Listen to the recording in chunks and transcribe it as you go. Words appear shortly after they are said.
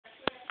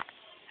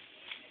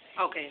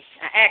Okay,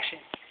 action.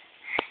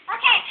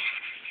 Okay,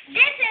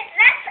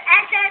 let's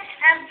access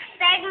a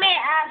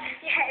segment of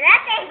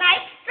let's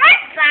invite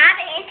First Bob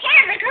and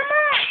Tammy. Come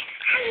on.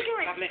 How you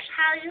doing?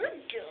 How you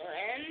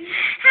doing?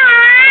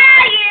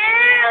 How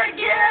you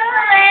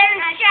doing?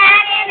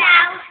 Shining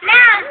out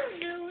now.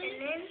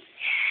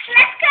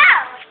 Let's go.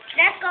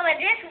 Let's go with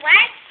this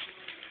way.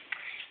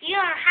 You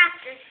don't have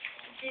to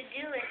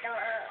do it though.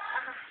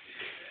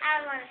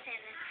 I don't want to say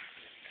this.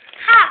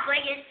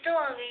 Heartbreaking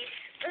stories.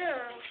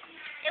 Ooh.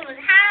 It was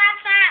hot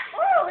outside.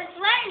 Ooh, it's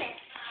raining.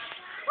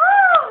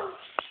 Ooh.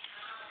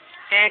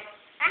 And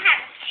I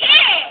have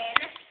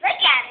 10. Look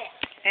at it.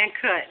 and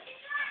cut.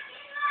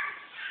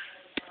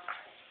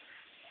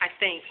 I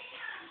think.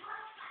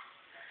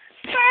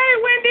 Sorry,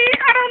 Wendy.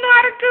 I don't know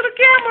how to do the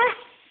camera.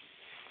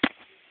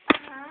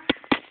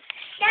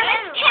 Now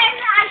let's turn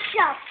our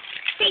show.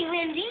 See,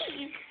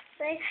 Wendy.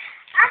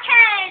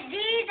 Okay,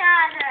 these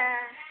are the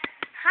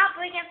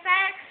heartbreaking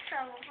facts. So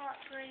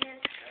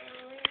heartbreaking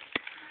stories.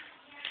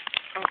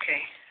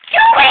 Okay.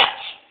 Do it!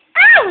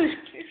 Oh!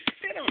 It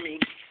spit on me.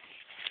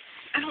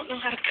 I don't know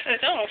how to cut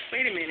it off.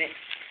 Wait a minute.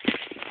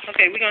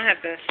 Okay, we're going to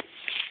have to...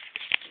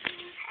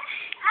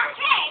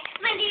 Okay,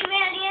 Wendy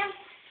Williams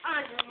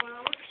on the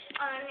road,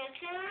 on the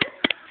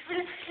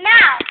tune.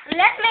 Now,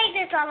 let's make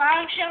this a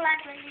long show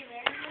like Wendy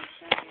Williams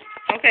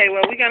show. Okay,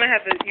 well, you're going to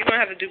have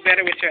to do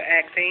better with your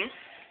acting.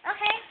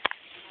 Okay.